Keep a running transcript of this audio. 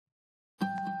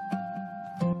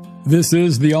This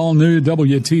is the all-new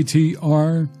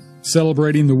WTTR,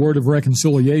 celebrating the Word of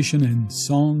Reconciliation and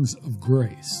Songs of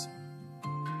Grace.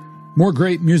 More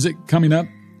great music coming up.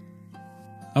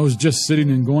 I was just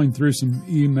sitting and going through some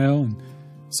email and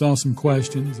saw some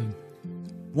questions, and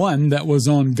one that was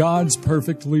on God's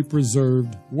perfectly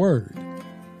preserved Word.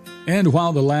 And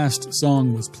while the last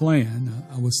song was playing,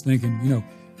 I was thinking,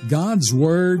 God's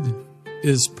Word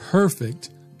is perfect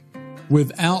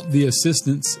without the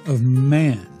assistance of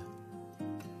man.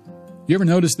 You ever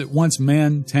notice that once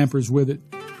man tampers with it,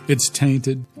 it's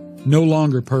tainted, no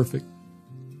longer perfect?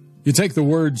 You take the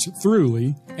words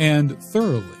throughly and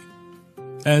thoroughly.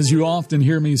 As you often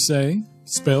hear me say,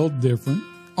 spelled different,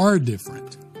 are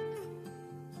different.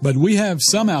 But we have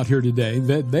some out here today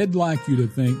that they'd like you to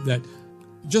think that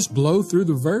just blow through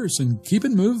the verse and keep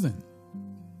it moving.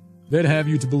 They'd have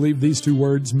you to believe these two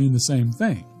words mean the same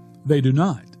thing. They do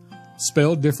not.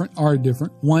 Spelled different, are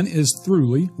different. One is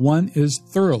throughly, one is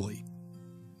thoroughly.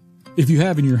 If you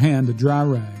have in your hand a dry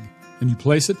rag and you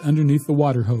place it underneath the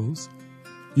water hose,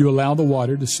 you allow the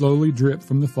water to slowly drip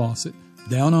from the faucet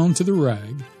down onto the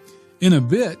rag. In a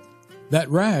bit, that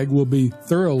rag will be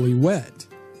thoroughly wet.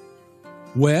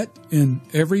 Wet in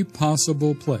every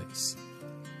possible place.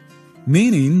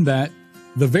 Meaning that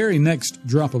the very next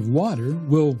drop of water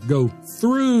will go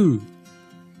through.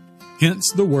 Hence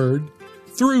the word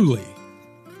throughly.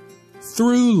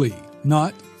 Throughly,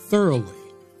 not thoroughly.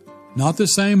 Not the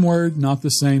same word, not the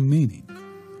same meaning.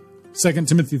 2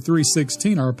 Timothy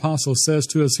 3:16, our apostle says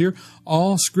to us here,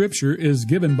 all Scripture is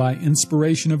given by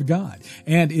inspiration of God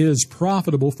and is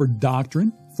profitable for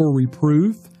doctrine, for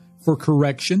reproof, for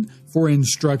correction, for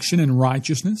instruction in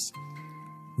righteousness.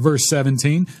 Verse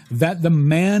 17, that the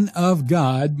man of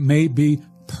God may be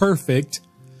perfect,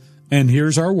 and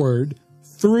here's our word,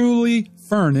 throughly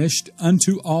furnished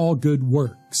unto all good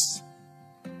works.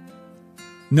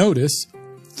 Notice,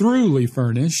 throughly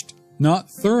furnished, not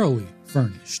thoroughly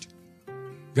furnished.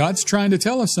 God's trying to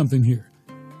tell us something here.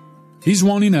 He's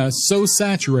wanting us so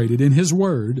saturated in His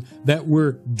Word that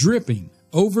we're dripping,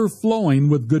 overflowing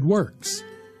with good works.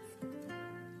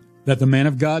 That the man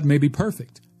of God may be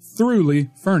perfect, throughly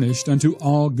furnished unto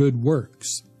all good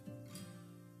works.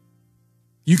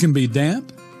 You can be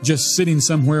damp, just sitting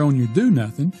somewhere on your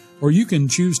do-nothing, or you can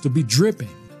choose to be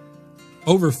dripping,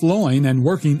 overflowing and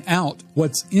working out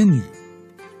what's in you.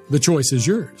 The choice is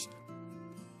yours.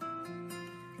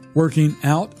 Working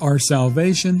out our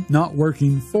salvation, not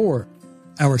working for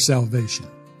our salvation.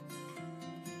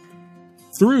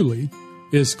 Throughly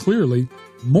is clearly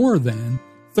more than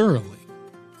thoroughly.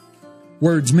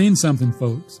 Words mean something,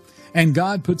 folks, and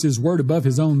God puts His Word above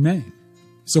His own name.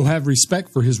 So have respect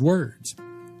for His words.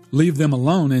 Leave them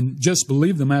alone and just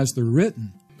believe them as they're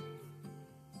written.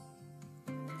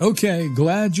 Okay,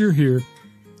 glad you're here.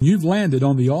 You've landed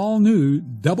on the all-new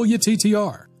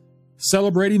WTTR,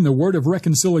 celebrating the Word of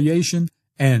Reconciliation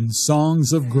and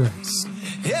Songs of Grace.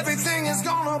 Everything is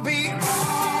gonna be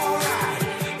all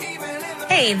right.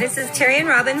 Hey, this is Terry and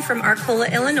Robin from Arcola,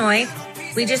 Illinois.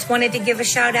 We just wanted to give a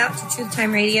shout out to Truth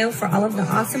Time Radio for all of the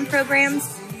awesome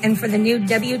programs and for the new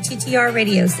WTTR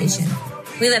radio station.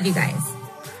 We love you guys.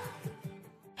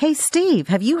 Hey, Steve,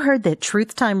 have you heard that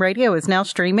Truth Time Radio is now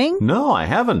streaming? No, I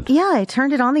haven't. Yeah, I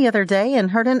turned it on the other day and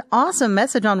heard an awesome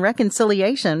message on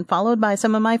reconciliation, followed by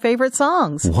some of my favorite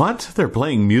songs. What? They're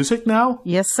playing music now?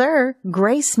 Yes, sir.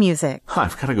 Grace music.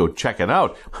 I've got to go check it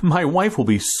out. My wife will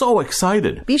be so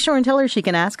excited. Be sure and tell her she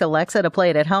can ask Alexa to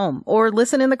play it at home or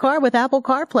listen in the car with Apple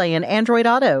CarPlay and Android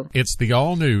Auto. It's the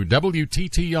all-new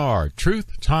WTTR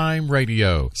Truth Time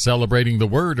Radio, celebrating the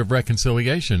Word of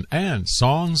Reconciliation and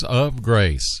Songs of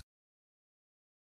Grace.